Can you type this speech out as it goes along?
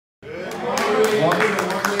Welcome to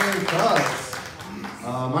 1Million Cuts.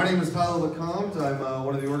 My name is Tyler LeCompte. I'm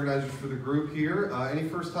one of the organizers for the group here. Any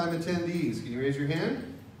first-time attendees? Can you raise your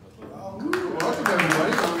hand? Welcome,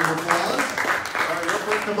 everybody. Round of applause. All right, real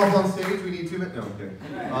quick, come up on stage. We need 2 minutes. No, okay.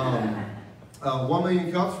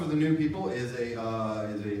 1Million Cups for the new people is a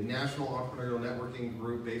national entrepreneurial networking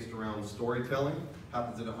group based around storytelling.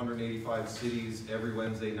 Happens in 185 cities every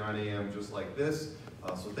Wednesday, 9 a.m., just like this.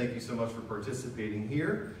 So thank you so much for participating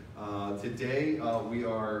here. Today we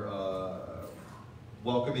are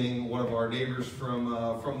welcoming one of our neighbors from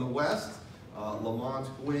the West, Lamonte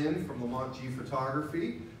Gwynn from Lamonte G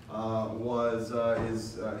Photography.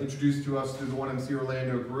 Is introduced to us through the 1MC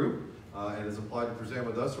Orlando group and has applied to present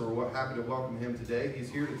with us. So we're happy to welcome him today.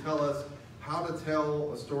 He's here to tell us how to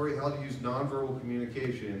tell a story, how to use nonverbal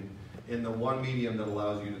communication in the one medium that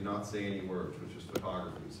allows you to not say any words, which is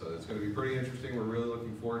photography. So it's going to be pretty interesting. We're really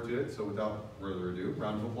looking forward to it. So without further ado,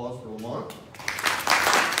 round of applause for Lamonte.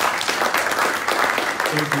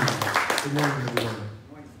 Thank you. Good morning, everyone.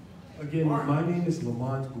 Again, my name is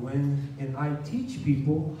Lamonte Gwynn, and I teach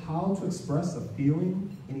people how to express a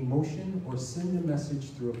feeling, an emotion, or send a message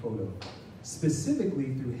through a photo,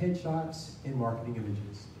 specifically through headshots and marketing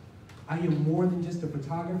images. I am more than just a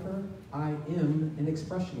photographer. I am an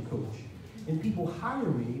expression coach. And people hire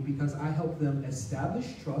me because I help them establish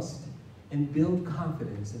trust and build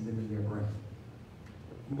confidence in them and their brand.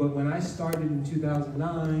 But when I started in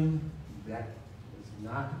 2009, that was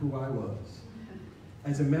not who I was.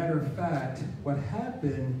 As a matter of fact, what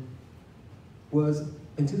happened was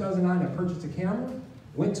in 2009, I purchased a camera,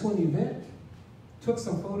 went to an event, took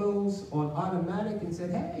some photos on automatic and said,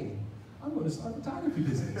 hey, I'm going to start a photography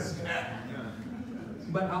business.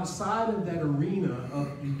 But outside of that arena of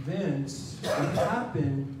events, what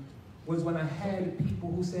happened was when I had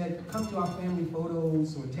people who said, come to our family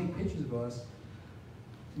photos or take pictures of us,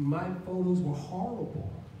 my photos were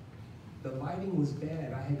horrible. The lighting was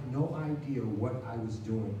bad. I had no idea what I was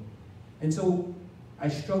doing. And so I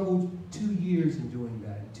struggled 2 years in doing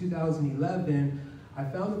that. In 2011, I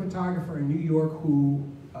found a photographer in New York who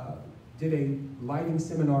did a lighting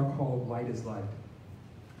seminar called Light is Light.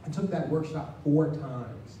 I took that workshop 4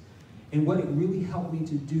 times. And what it really helped me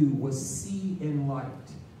to do was see in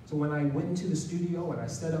light. So when I went into the studio and I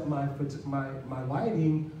set up my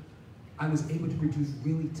lighting, I was able to produce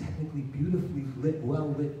really technically beautifully lit,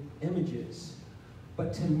 well-lit images.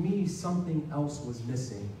 But to me, something else was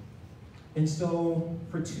missing. And so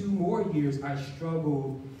for 2 more years, I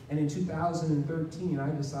struggled. And in 2013, I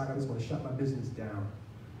decided I was going to shut my business down.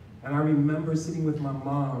 And I remember sitting with my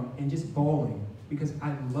mom and just bawling because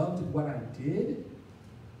I loved what I did,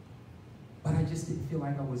 but I just didn't feel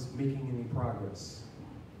like I was making any progress.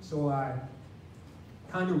 So I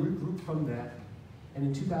kind of regrouped from that. And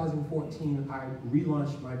in 2014, I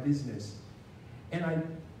relaunched my business. And I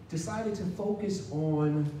decided to focus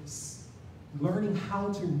on learning how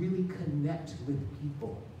to really connect with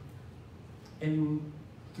people. And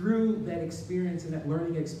through that experience and that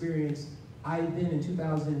learning experience, I then in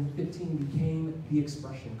 2015 became the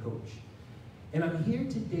expression coach. And I'm here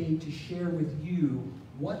today to share with you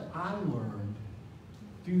what I learned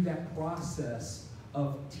through that process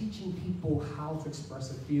of teaching people how to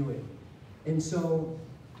express a feeling. And so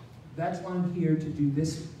that's why I'm here to do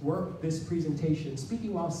this work, this presentation,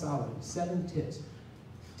 Speaking While Silent, 7 tips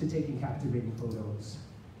to taking captivating photos.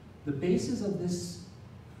 The basis of this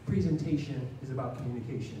presentation is about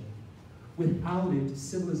communication. Without it,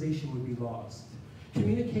 civilization would be lost.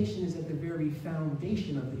 Communication is at the very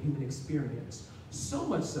foundation of the human experience, so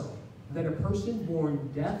much so that a person born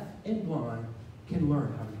deaf and blind can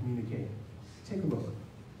learn how to communicate. Take a look.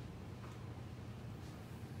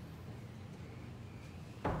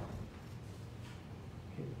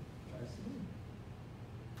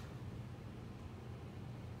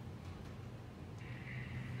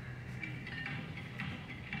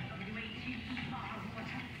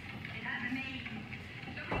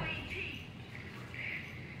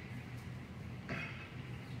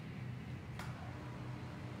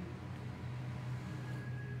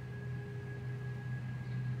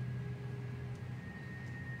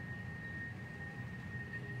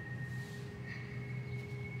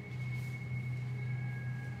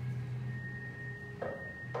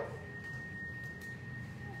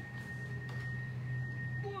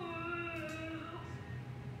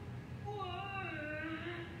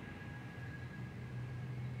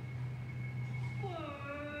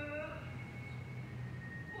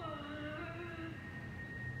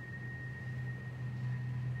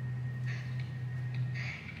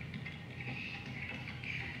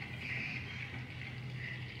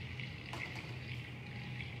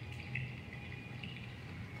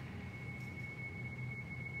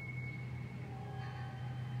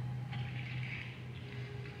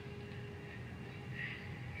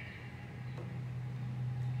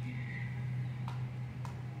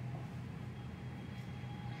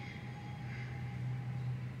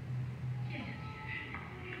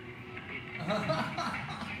 For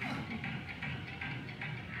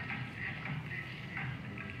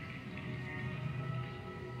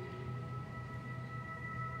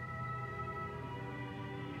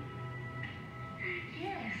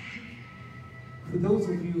those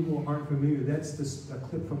of you who aren't familiar, that's a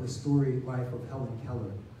clip from the story life of Helen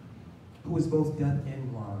Keller, who was both deaf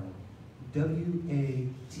and blind.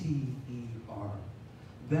 W-A-T-E-R.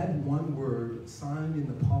 That one word, signed in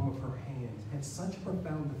the palm of her hand, had such a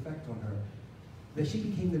profound effect on her that she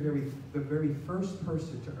became the very first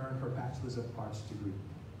person to earn her Bachelor's of Arts degree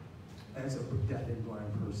as a deaf and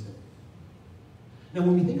blind person. Now,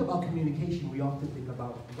 when we think about communication, we often think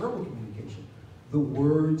about verbal communication, the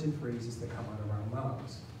words and phrases that come out of our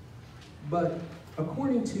mouths. But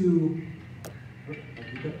according to,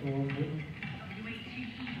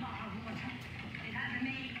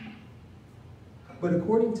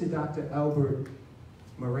 Dr. Albert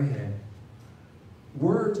Moran,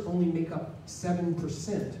 words only make up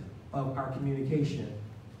 7% of our communication.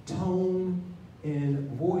 Tone and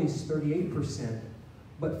voice, 38%,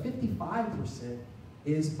 but 55%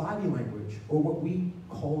 is body language, or what we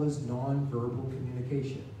call as nonverbal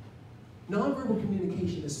communication. Nonverbal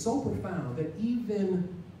communication is so profound that even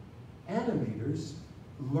animators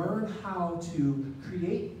learn how to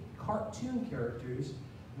create cartoon characters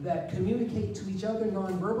that communicate to each other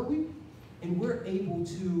non-verbally, and we're able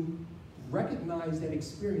to recognize that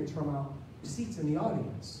experience from our seats in the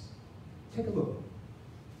audience. Take a look.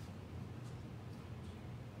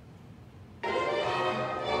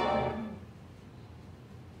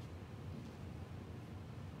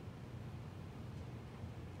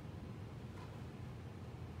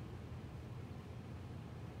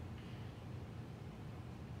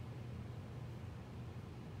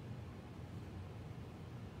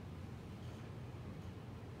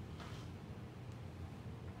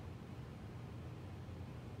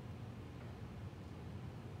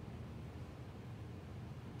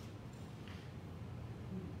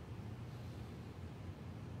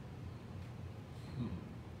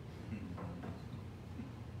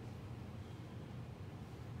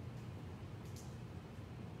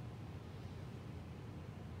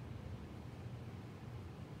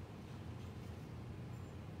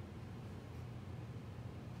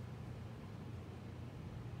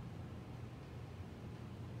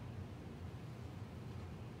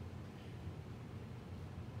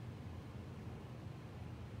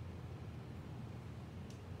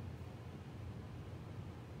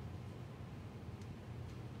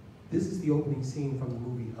 This is the opening scene from the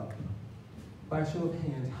movie Up. By a show of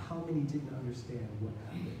hands, how many didn't understand what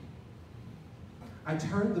happened? I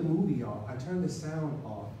turned the movie off, I turned the sound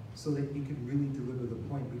off so that it could really deliver the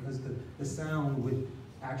point, because the sound would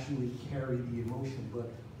actually carry the emotion, but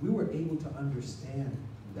we were able to understand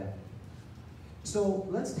that. So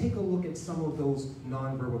let's take a look at some of those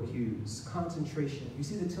nonverbal cues. Concentration. You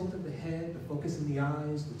see the tilt of the head, the focus in the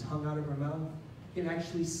eyes, the tongue out of her mouth? You can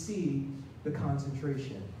actually see the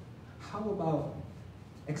concentration. How about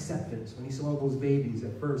acceptance? When he saw those babies,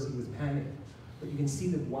 at first he was panicked, but you can see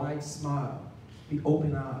the wide smile, the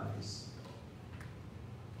open eyes.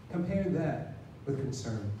 Compare that with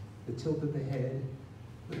concern. The tilt of the head,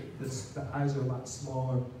 the eyes are a lot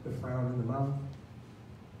smaller, the frown in the mouth,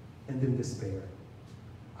 and then despair.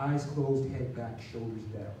 Eyes closed, head back, shoulders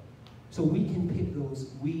down. So we can pick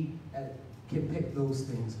those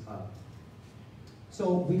things up.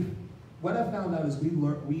 So what I found out is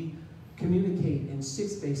we communicate in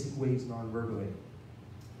 6 basic ways non-verbally.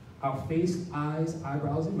 Our face, eyes,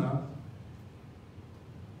 eyebrows, and mouth.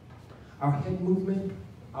 Our head movement,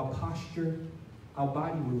 our posture, our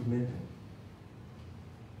body movement,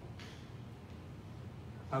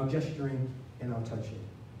 our gesturing, and our touching.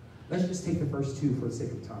 Let's just take the first 2 for the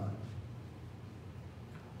sake of time.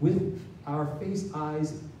 With our face,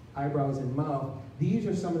 eyes, eyebrows, and mouth, these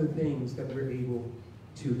are some of the things that we're able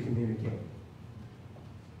to communicate.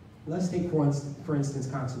 Let's take, for instance,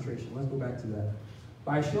 concentration. Let's go back to that.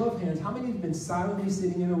 By a show of hands, how many have been silently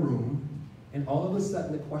sitting in a room, and all of a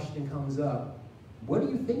sudden the question comes up, what are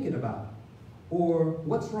you thinking about? Or,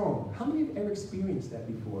 what's wrong? How many have ever experienced that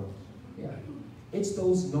before? Yeah. It's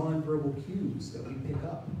those nonverbal cues that we pick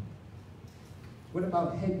up. What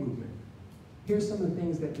about head movement? Here's some of the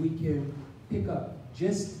things that we can pick up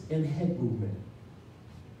just in head movement.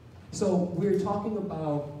 So we're talking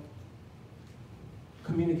about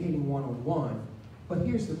communicating one-on-one, but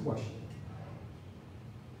here's the question.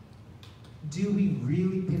 Do we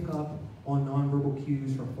really pick up on nonverbal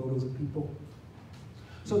cues from photos of people?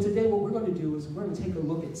 So today what we're going to do is we're going to take a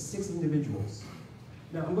look at 6 individuals.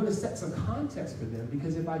 Now I'm going to set some context for them,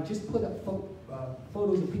 because if I just put up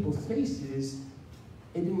photos of people's faces,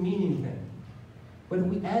 it didn't mean anything. But if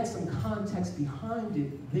we add some context behind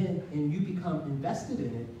it, then, and you become invested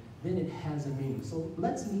in it, then it has a meaning. So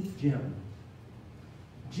let's meet Jim.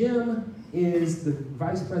 Jim is the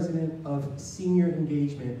Vice President of Senior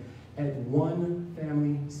Engagement at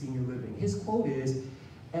 1Family Senior Living. His quote is,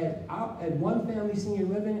 at 1Family Senior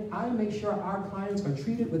Living, I make sure our clients are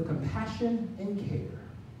treated with compassion and care.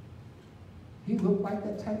 He looked like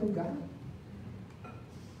that type of guy.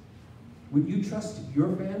 Would you trust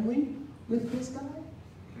your family with this guy?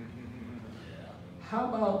 How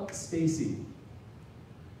about Stacy?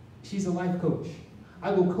 She's a life coach.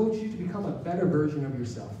 I will coach you to become a better version of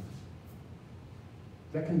yourself.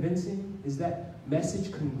 Is that convincing? Is that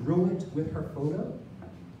message congruent with her photo?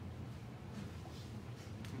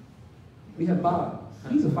 We have Bob.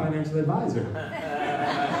 He's a financial advisor.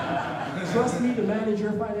 Trust me to manage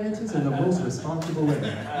your finances in the most responsible way.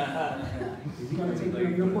 Is he going to take care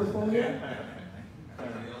of your portfolio?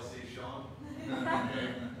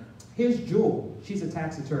 Here's Jewel. She's a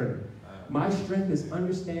tax attorney. My strength is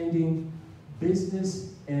understanding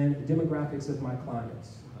business and demographics of my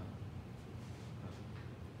clients.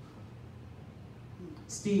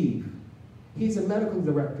 Steve. He's a medical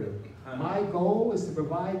director. My goal is to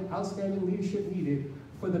provide outstanding leadership needed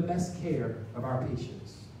for the best care of our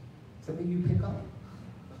patients. Something you pick up.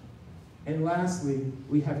 And lastly,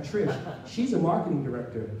 we have Trish. She's a marketing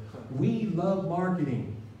director. We love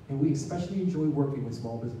marketing, and we especially enjoy working with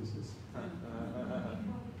small businesses.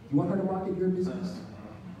 You want her to market your business?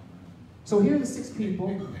 So here are the 6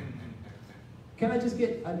 people. Can I just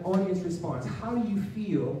get an audience response? How do you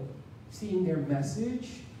feel seeing their message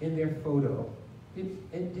in their photo?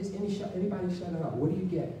 Does anybody shut it up? What do you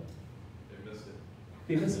get? They missed it.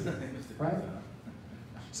 They missed it, right?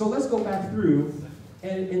 So let's go back through,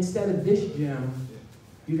 and instead of this Jim,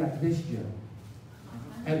 you got this Jim.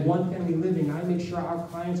 At 1Family Living, I make sure our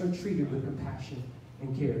clients are treated with compassion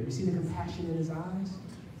and care. You see the compassion in his eyes?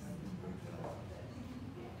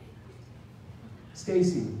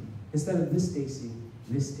 Stacy, instead of this Stacy,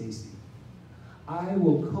 this Stacy. I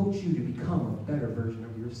will coach you to become a better version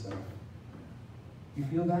of yourself. You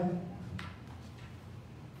feel that?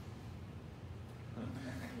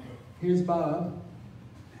 Here's Bob.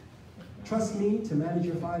 Trust me to manage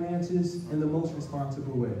your finances in the most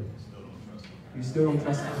responsible way. You still don't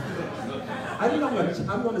trust me? I think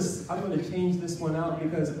I'm going to change this one out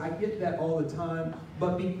because I get that all the time,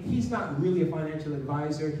 but he's not really a financial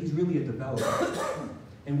advisor, he's really a developer.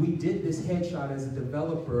 And we did this headshot as a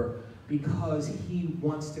developer because he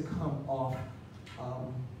wants to come off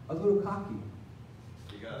a little cocky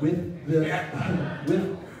with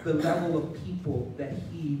the level of people that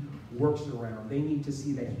he works around. They need to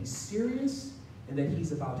see that he's serious and that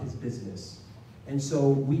he's about his business. And so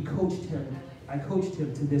we coached him, I coached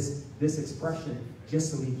him to this expression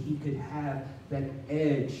just so he could have that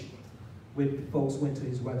edge when folks went to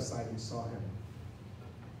his website and saw him.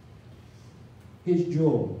 Here's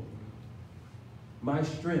Joel. My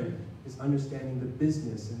strength is understanding the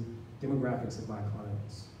business and demographics of my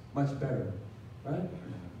clients. Much better, right?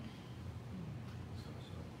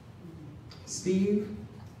 Steve,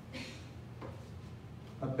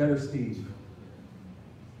 a better Steve.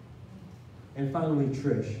 And finally,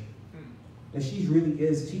 Trish. And she really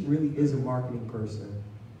is a marketing person.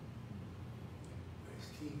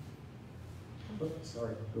 Oh,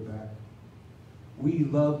 sorry, go back. We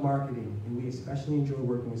love marketing, and we especially enjoy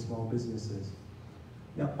working with small businesses.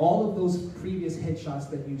 Now, all of those previous headshots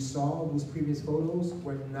that you saw, those previous photos,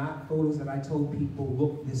 were not photos that I told people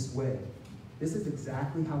look this way. This is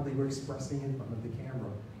exactly how they were expressing in front of the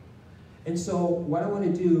camera. And so what I want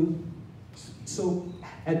to do, so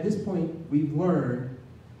at this point, we've learned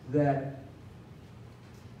that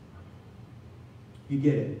you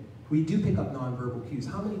get it. We do pick up nonverbal cues.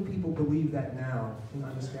 How many people believe that now and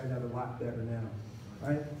understand that a lot better now,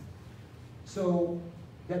 right? So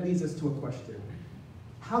that leads us to a question.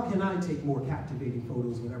 How can I take more captivating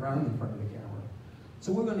photos whenever I'm in front of the camera?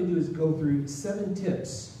 So what we're going to do is go through 7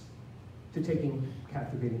 tips to taking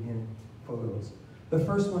captivating photos. The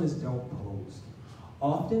first one is don't pose.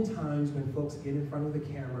 Oftentimes when folks get in front of the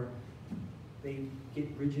camera, they get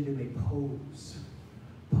rigid and they pose.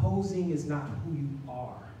 Posing is not who you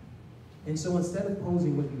are. And so instead of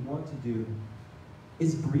posing, what you want to do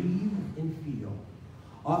is breathe and feel.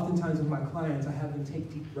 Oftentimes with my clients, I have them take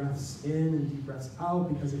deep breaths in and deep breaths out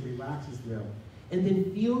because it relaxes them. And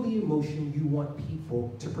then feel the emotion you want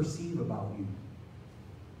people to perceive about you.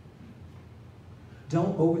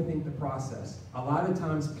 Don't overthink the process. A lot of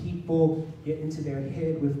times people get into their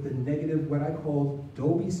head with the negative, what I call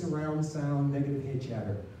Dolby surround sound, negative head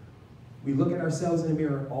chatter. We look at ourselves in the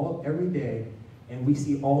mirror every day and we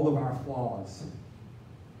see all of our flaws.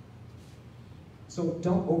 So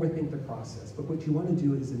don't overthink the process, but what you want to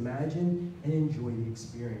do is imagine and enjoy the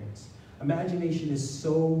experience. Imagination is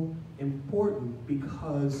so important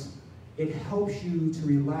because it helps you to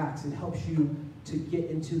relax. It helps you to get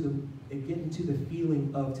into the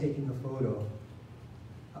feeling of taking a photo.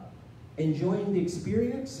 Enjoying the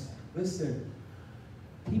experience, listen,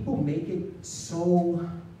 people make it so,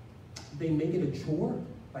 they make it a chore.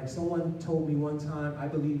 Like someone told me one time, I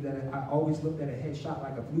believe that I always looked at a headshot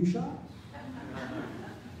like a flu shot.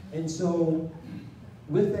 And so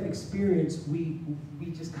with that experience, we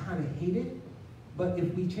just kind of hate it. But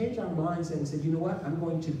if we change our mindset and said, you know what, I'm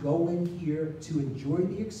going to go in here to enjoy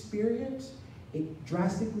the experience, it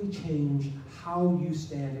drastically changed how you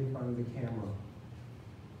stand in front of the camera.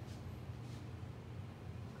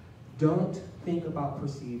 Don't think about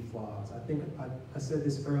perceived flaws. I think I said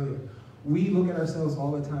this earlier. We look at ourselves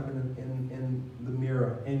all the time in the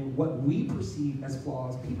mirror, and what we perceive as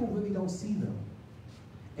flaws, people really don't see them.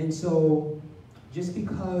 And so, just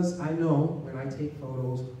because I know when I take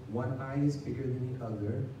photos, one eye is bigger than the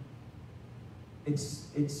other,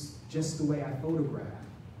 it's just the way I photograph,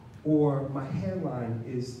 or my hairline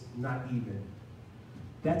is not even.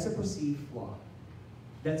 That's a perceived flaw.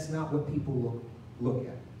 That's not what people look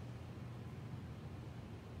at.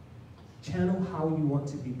 Channel how you want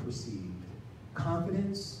to be perceived.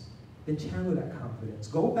 Confidence, then channel that confidence.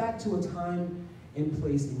 Go back to a time and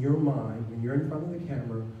place in your mind, when you're in front of the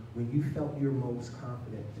camera, when you felt your most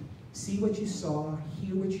confident. See what you saw,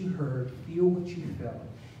 hear what you heard, feel what you felt.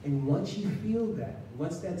 And once you feel that,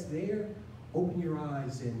 once that's there, open your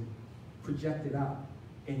eyes and project it out,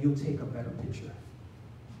 and you'll take a better picture.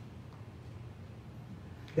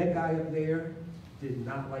 That guy up there did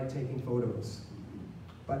not like taking photos,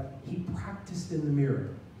 but he practiced in the mirror.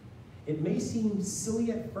 It may seem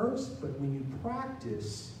silly at first, but when you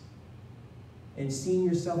practice and seeing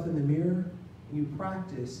yourself in the mirror, and you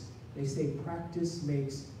practice, they say practice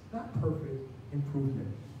makes, not perfect, improvement.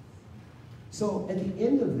 So at the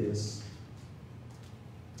end of this,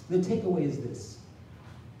 the takeaway is this.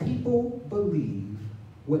 People believe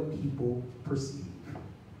what people perceive.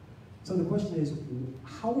 So the question is,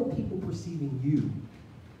 how are people perceiving you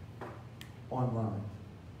online?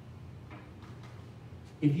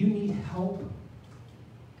 If you need help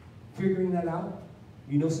figuring that out,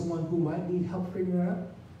 you know someone who might need help figuring it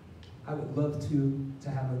out, I would love to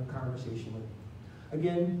have a conversation with you.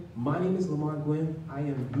 Again, my name is Lamonte Gwynn. I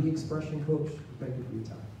am the Expression Coach. Thank you for your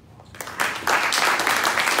time.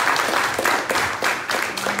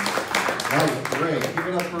 That was great. Give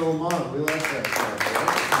it up for Lamonte. We like that stuff, right?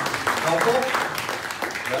 Helpful?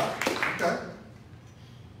 Yeah? Okay.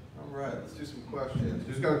 All right, let's do some questions.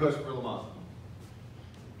 Who's got a question for Lamonte?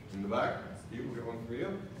 In the back? Steve, we'll get one for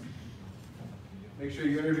you. Make sure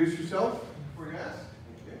you introduce yourself before you ask.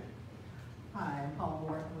 Okay. Hi, I'm Paul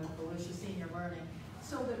Morton with Volusia Senior Learning.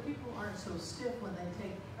 So that people aren't so stiff when they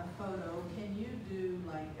take a photo, can you do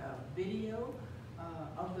like a video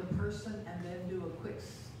of the person and then do a quick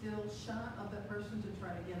still shot of that person to try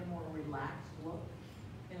to get a more relaxed look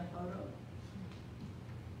in a photo?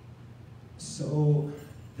 So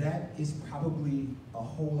that is probably a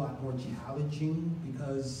whole lot more challenging,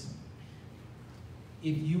 because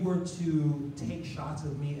if you were to take shots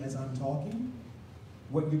of me as I'm talking,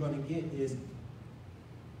 what you're going to get is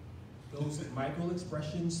those micro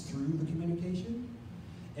expressions through the communication.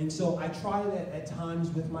 And so I try that at times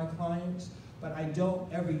with my clients, but I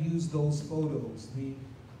don't ever use those photos. The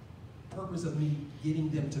purpose of me getting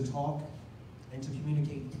them to talk and to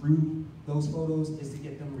communicate through those photos is to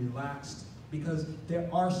get them relaxed, because there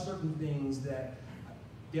are certain things that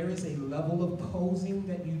there is a level of posing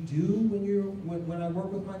that you do when I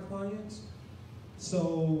work with my clients.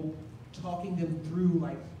 So talking them through,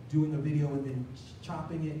 like doing a video and then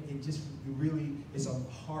chopping it, it just really is a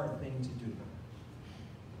hard thing to do.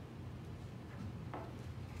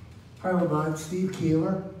 Hi, Lamonte. Steve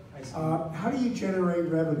Keeler. Hi, Steve. How do you generate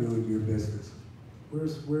revenue in your business?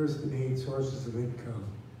 Where's the main sources of income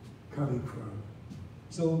coming from?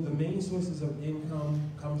 So the main sources of income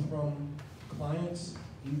come from clients,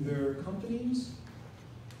 either companies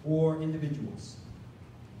or individuals.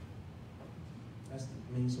 That's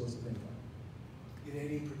the main source of income. In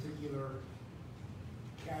any particular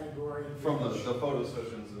category? From the photo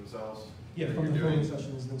sessions themselves? Yeah, from the photo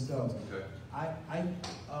sessions themselves. Okay.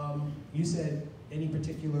 You said any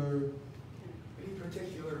particular... Any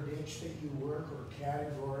particular niche that you work or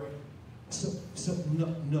category?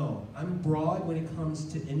 No, I'm broad when it comes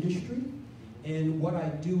to industry, and what I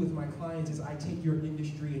do with my clients is I take your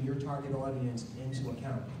industry and your target audience into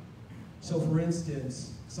account. So for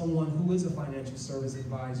instance, someone who is a financial service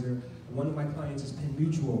advisor, one of my clients is Penn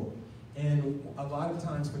Mutual, And a lot of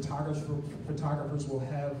times photographers will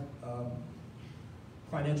have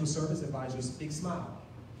financial service advisors, big smile.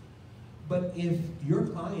 But if your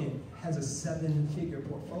client has a 7-figure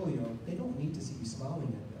portfolio, they don't need to see you smiling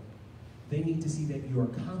at them. They need to see that you are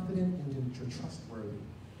confident and that you're trustworthy.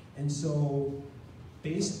 And so,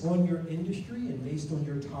 based on your industry and based on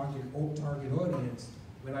your target audience,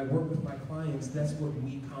 when I work with my clients, that's what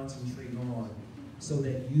we concentrate on, so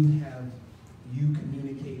that you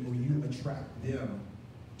communicate or you attract them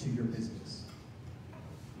to your business.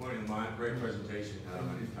 Morning, Lamont. Great presentation. My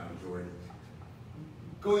name is Tom Jordan.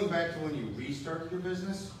 Going back to when you restarted your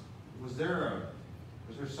business, was there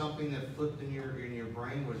something that flipped in your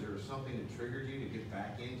brain? Was there something that triggered you to get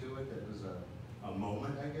back into it? That was a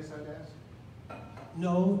moment, I guess I'd ask.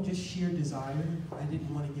 No, just sheer desire. I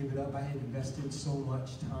didn't want to give it up. I had invested so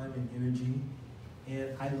much time and energy.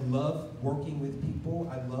 And I love working with people.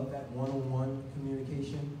 I love that one-on-one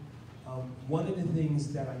communication. One of the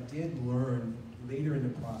things that I did learn later in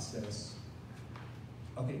the process,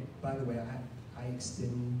 okay, by the way, I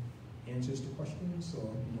extend answers to questions, so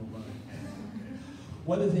you don't mind.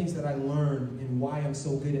 One of the things that I learned and why I'm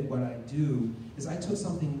so good at what I do is I took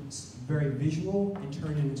something very visual and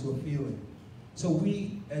turned it into a feeling. So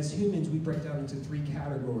we, as humans, we break down into 3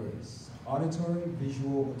 categories: auditory,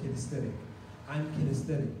 visual, or kinesthetic. I'm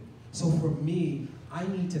kinesthetic. So for me, I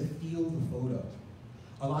need to feel the photo.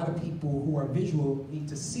 A lot of people who are visual need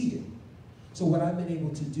to see it. So what I've been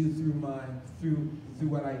able to do through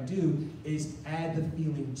what I do is add the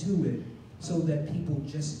feeling to it, so that people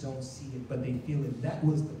just don't see it, but they feel it. That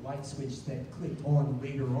was the light switch that clicked on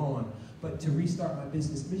later on. But to restart my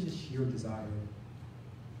business, it was just sheer desire.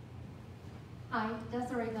 Hi,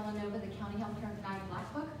 Desiree Villanova, the County Healthcare Guide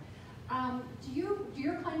Black Book. Do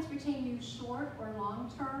your clients retain you short or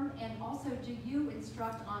long term? And also, do you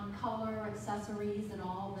instruct on color, accessories, and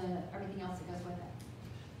everything else that goes with it?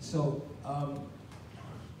 So,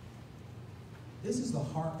 this is the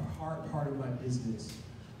hard part of my business.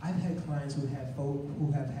 I've had clients who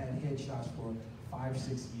have had headshots for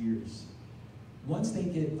 5-6 years. Once they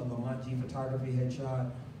get a Lamonte photography headshot,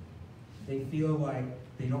 they feel like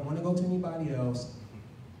they don't want to go to anybody else,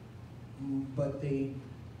 but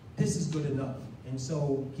this is good enough. And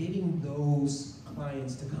so getting those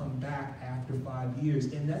clients to come back after 5 years,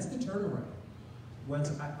 and that's the turnaround.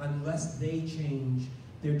 Unless they change,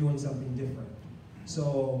 they're doing something different.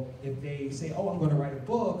 So if they say, oh, I'm going to write a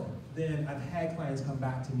book, then I've had clients come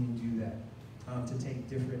back to me and do that, to take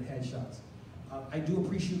different headshots. I do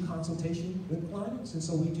appreciate consultation with clients, and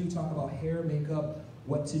so we do talk about hair, makeup,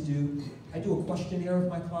 what to do. I do a questionnaire with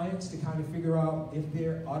my clients to kind of figure out if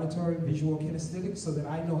they're auditory, visual, kinesthetic, so that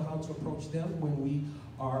I know how to approach them when we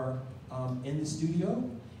are in the studio.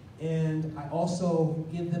 And I also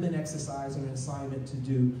give them an exercise or an assignment to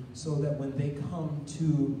do, so that when they come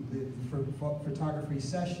to the photography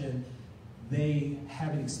session, they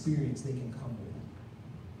have an experience they can come with.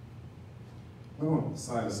 I'm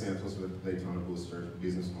Silas Santos with Daytona Booster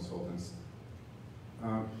Business Consultants.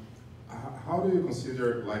 How do you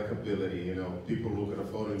consider likability? You know, people look at a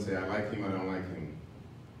photo and say, I like him, I don't like him.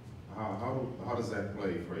 How does that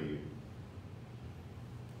play for you?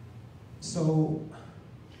 So,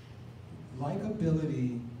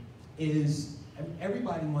 likability is,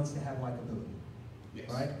 everybody wants to have likability, yes.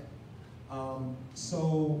 Right?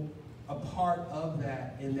 So a part of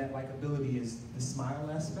that, in that likability, is the smile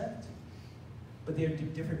aspect, but there are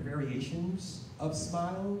different variations of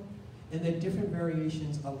smile, and there are different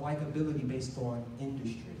variations of likability based on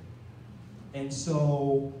industry. And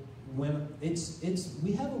so when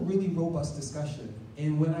we have a really robust discussion,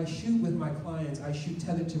 and when I shoot with my clients, I shoot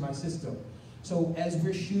tethered to my system. So as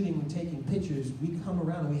we're shooting and taking pictures, we come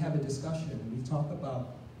around and we have a discussion, and we talk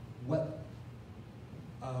about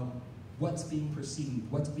what's being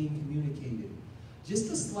perceived, what's being communicated. Just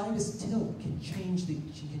the slightest tilt can change the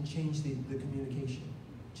communication.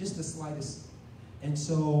 Just the slightest. And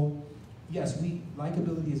so, yes,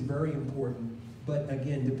 likability is very important, but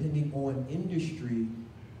again, depending on industry,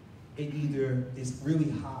 it either is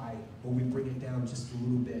really high or we bring it down just a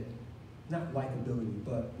little bit. Not likability,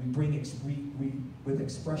 but with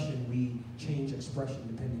expression, we change expression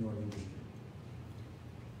depending on industry.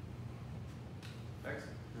 Thanks.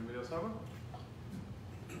 Anybody else have one?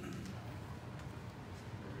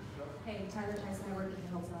 Hey, Tyler Tyson, I work at the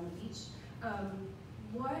Hilton on the beach.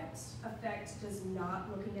 What effect does not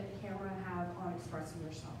looking at the camera have on expressing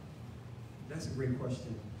yourself? That's a great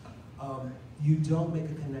question. You don't make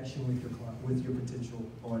a connection with your potential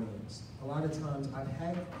audience. A lot of times,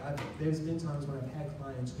 there's been times when I've had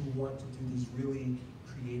clients who want to do these really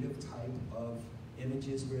creative type of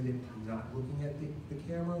images where they're not looking at the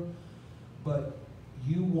camera, but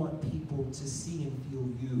you want people to see and feel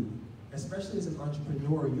you. Especially as an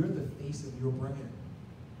entrepreneur, you're the face of your brand.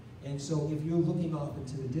 And so if you're looking off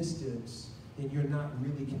into the distance, then you're not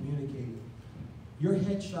really communicating. Your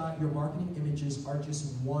headshot, your marketing images are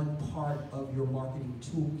just one part of your marketing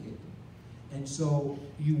toolkit. And so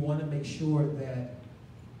you want to make sure that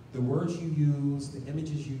the words you use, the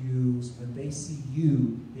images you use, when they see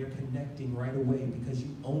you, they're connecting right away, because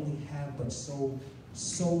you only have but so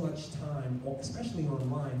much time, especially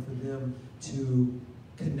online, for them to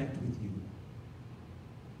connect with you.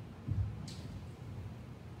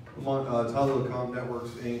 Tyler Lecom Networks,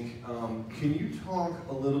 Inc. Can you talk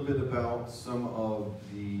a little bit about some of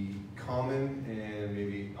the common and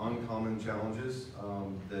maybe uncommon challenges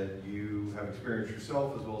that you have experienced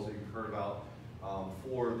yourself, as well as that you've heard about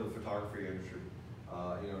for the photography industry?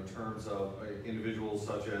 You know, in terms of individuals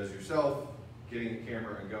such as yourself getting a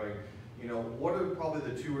camera and going, you know, what are probably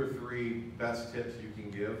the 2 or 3 best tips you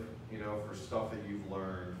can give, you know, for stuff that you've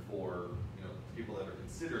learned for, you know, people that are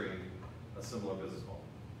considering a similar business model?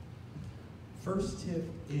 First tip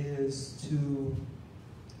is to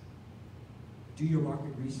do your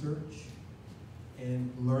market research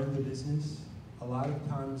and learn the business. A lot of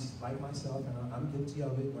times, like myself, and I'm guilty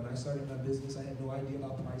of it, when I started my business, I had no idea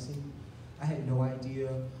about pricing. I had no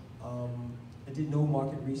idea, I did no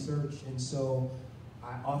market research, and so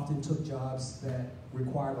I often took jobs that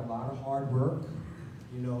required a lot of hard work,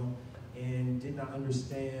 you know, and did not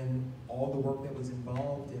understand all the work that was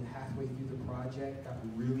involved, and halfway through the project got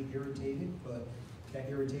really irritated, but that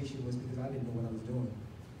irritation was because I didn't know what I was doing.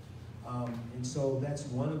 And so that's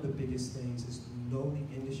one of the biggest things, is to know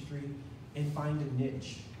the industry and find a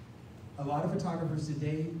niche. A lot of photographers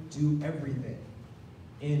today do everything.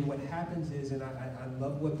 And what happens is, and I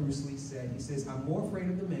love what Bruce Lee said, he says, I'm more afraid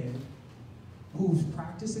of the man who's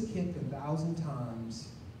practiced a kick 1,000 times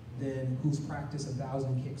than who's practiced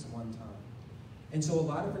 1,000 kicks one time. And so a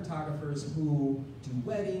lot of photographers who do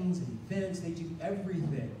weddings and events, they do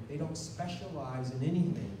everything. They don't specialize in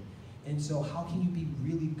anything. And so how can you be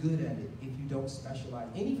really good at it if you don't specialize?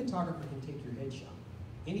 Any photographer can take your headshot.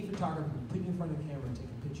 Any photographer can put you in front of the camera and take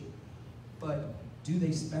a picture. But do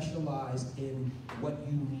they specialize in what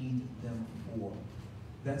you need them for?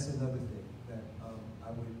 That's another thing that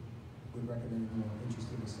I would recommend if you're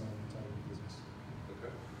interested in starting a photography business.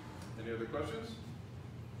 Okay. Any other questions?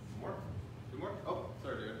 More? 2 more? Oh,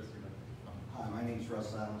 sorry, David. Hi, my name's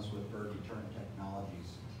Russ Adams with Berg Turn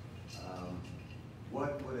Technologies.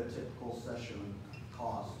 What would a typical session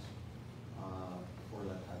cost for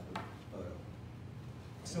that type of photo?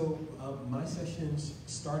 So my sessions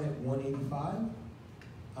start at $185,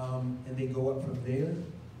 and they go up from there.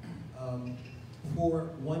 For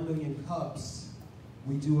 1 million cups,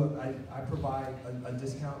 we do I provide a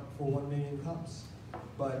discount for 1 million cups,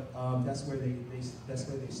 but that's where they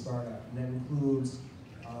start at, and that includes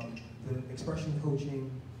the expression coaching,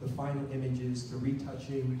 the final images, the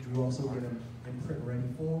retouching. You also get them in print ready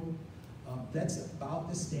form. That's about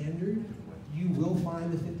the standard. You will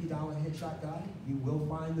find the $50 headshot guy. You will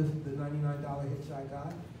find the $99 headshot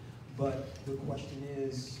guy. But the question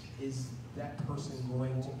is that person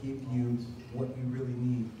going to give you what you really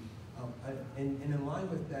need? And in line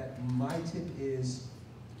with that, my tip is,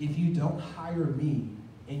 if you don't hire me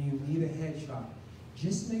and you need a headshot,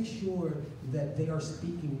 just make sure that they are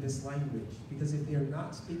speaking this language. Because if they're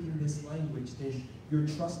not speaking this language, then you're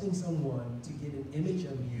trusting someone to get an image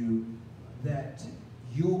of you that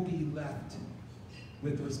you'll be left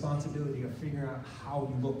with the responsibility of figuring out how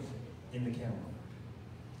you look in the camera.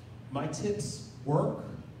 My tips work,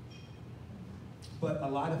 but a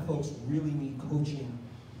lot of folks really need coaching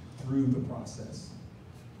through the process.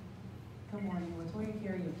 Good morning, Latoya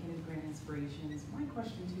Carey of Kenneth Grant Inspirations. My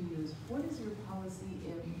question to you is, what is your policy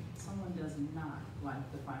if someone does not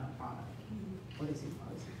like the final product? What is your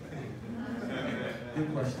policy?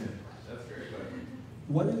 Good question. That's very good.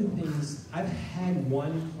 One of the things, I've had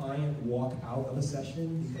one client walk out of a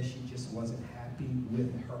session because she just wasn't happy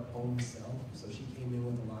with her own self, so she came in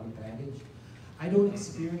with a lot of baggage. I don't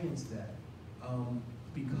experience that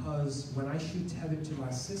because when I shoot tethered to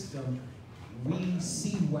my system, we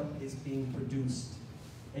see what is being produced.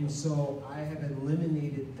 And so I have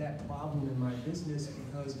eliminated that problem in my business,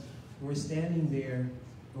 because when we're standing there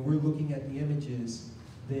and we're looking at the images,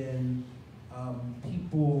 then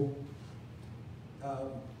people,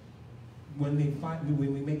 when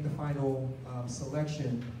we make the final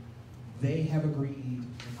selection, they have agreed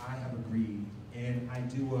and I have agreed. And I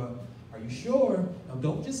do are you sure? Now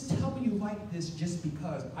don't just tell me you like this just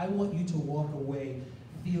because. I want you to walk away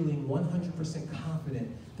feeling 100%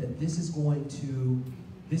 confident that this is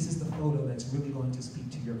the photo that's really going to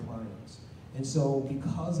speak to your clients. And so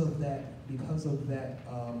because of that,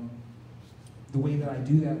 the way that I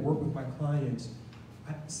do that, work with my clients,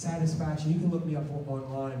 satisfaction, you can look me up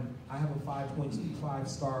online. I have a 5.5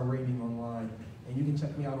 star rating online, and you can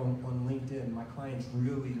check me out on LinkedIn. My clients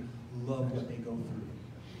really love what they go through.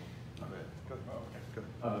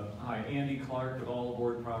 Hi, Andy Clark with All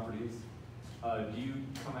Aboard Properties. Do you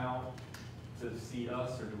come out to see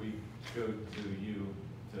us, or do we go to you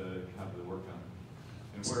to have the work done?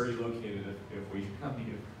 And where are you located if we come to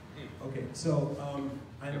you? Okay, so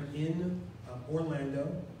I'm in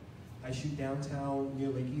Orlando. I shoot downtown near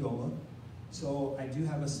Lake Eola. So I do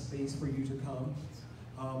have a space for you to come.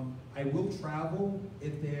 I will travel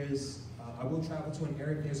if there's, I will travel to an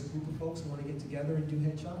area if there's a group of folks who want to get together and do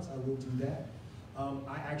headshots. I will do that.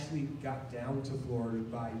 I actually got down to Florida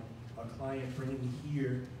by a client bringing me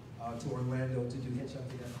here to Orlando to do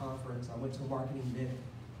headshots at their conference. I went to a marketing event,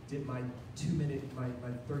 did my 2-minute, my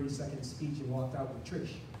 30-second speech, and walked out with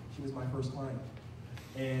Trish. She was my first client.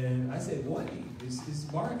 And I said, what? Is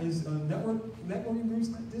networking groups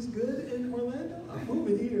like this good in Orlando? I'm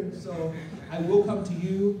moving here. So I will come to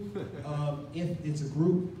you if it's a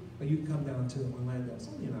group, but you can come down to Orlando. It's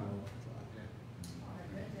only an hour.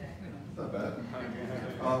 Not bad.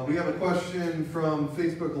 We have a question from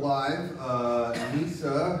Facebook Live.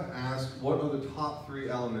 Nisa asked, what are the top 3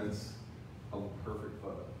 elements of a perfect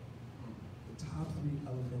photo? The top 3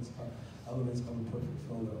 elements of a perfect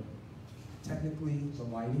photo. Technically, the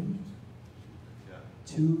lighting.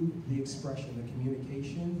 2, the expression, the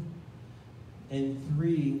communication. And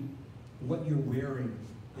 3, what you're wearing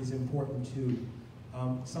is important too.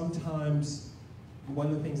 Sometimes one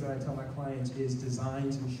of the things that I tell my clients is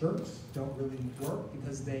designs and shirts don't really work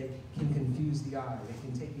because they can confuse the eye. They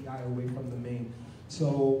can take the eye away from the main.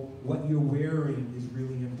 So what you're wearing is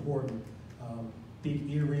really important.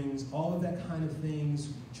 Big earrings, all of that kind of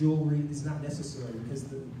things, jewelry is not necessary because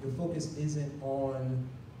the focus isn't on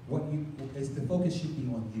what you, the focus should be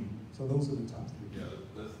on you. So those are the top 3. Yeah,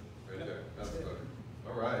 that's right there. That's better.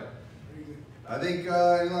 All right. I think,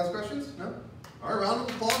 any last questions? No? All right, round of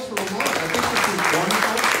applause for Lamont. I think this was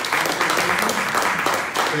wonderful.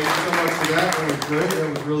 Thank you so much for that. That was great. That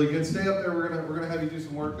was really good. Stay up there. We're gonna have you do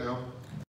some work now.